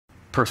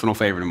personal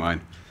favorite of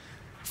mine.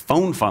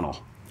 Phone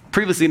funnel,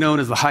 previously known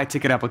as the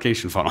high-ticket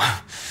application funnel.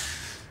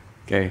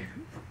 Okay,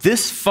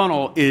 this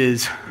funnel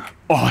is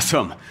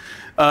awesome.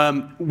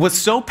 What's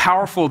so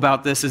powerful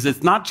about this is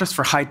it's not just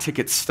for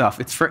high-ticket stuff.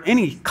 It's for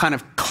any kind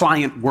of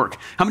client work.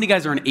 How many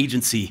guys are an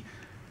agency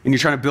and you're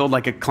trying to build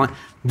like a client?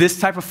 This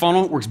type of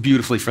funnel works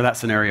beautifully for that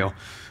scenario.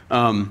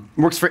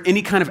 Works for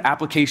any kind of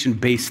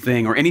application-based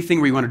thing or anything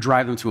where you want to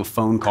drive them to a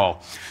phone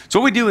call. So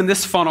what we do in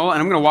this funnel, and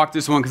I'm going to walk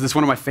through this one because it's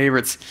one of my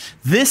favorites.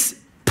 This,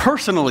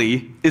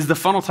 personally, is the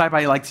funnel type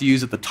I like to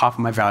use at the top of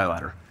my value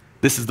ladder.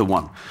 This is the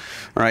one.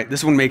 All right,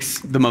 this one makes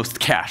the most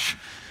cash.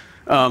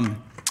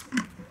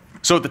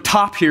 So at the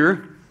top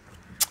here,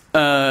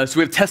 so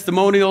we have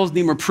testimonials,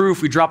 need more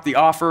proof, we drop the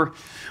offer.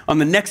 On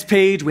the next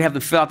page, we have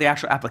them fill out the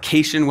actual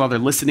application while they're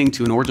listening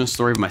to an origin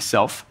story of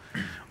myself.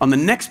 On the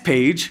next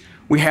page,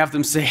 we have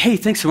them say, hey,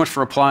 thanks so much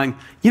for applying.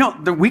 You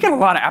know, we got a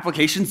lot of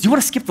applications. Do you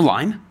want to skip the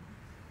line?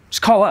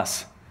 Just call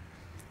us.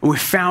 What we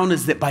found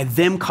is that by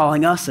them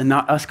calling us and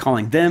not us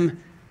calling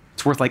them,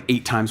 it's worth like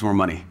 8 times more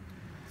money.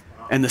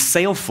 And the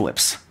sale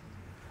flips.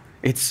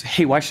 It's,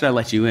 hey, why should I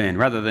let you in?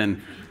 Rather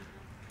than,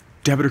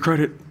 debit or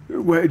credit? Do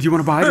you want to buy? Do you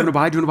want to buy? Do you want to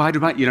buy? Do you want to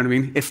buy? You know what I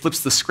mean? It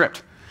flips the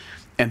script.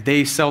 And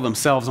they sell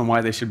themselves on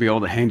why they should be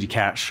able to hand you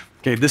cash.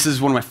 Okay, this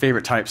is one of my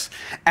favorite types.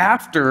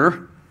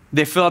 After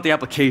they fill out the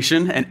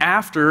application, and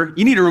after,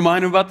 you need to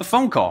remind them about the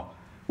phone call,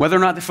 whether or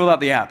not they fill out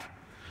the app.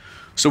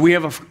 So we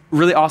have a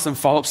really awesome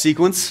follow-up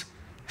sequence,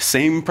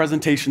 same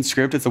presentation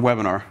script, it's a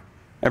webinar.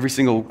 Every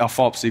single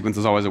follow-up sequence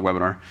is always a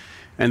webinar.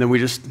 And then we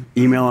just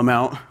email them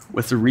out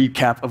with a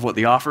recap of what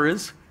the offer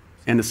is,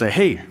 and to say,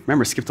 hey,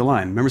 remember, skip the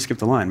line, remember, skip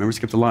the line, remember,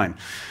 skip the line.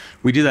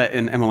 We do that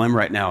in MLM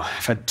right now.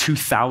 I've had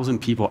 2,000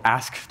 people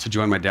ask to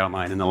join my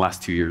downline in the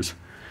last 2 years.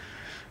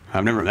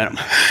 I've never met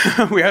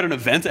them. We had an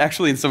event,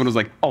 actually, and someone was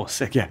like, oh,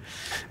 sick, yeah.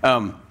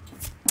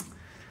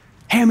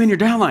 Hey, I'm in your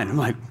downline. I'm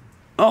like,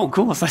 oh,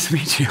 cool, it's nice to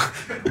meet you.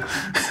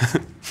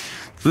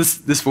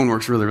 This one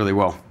works really, really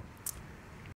well.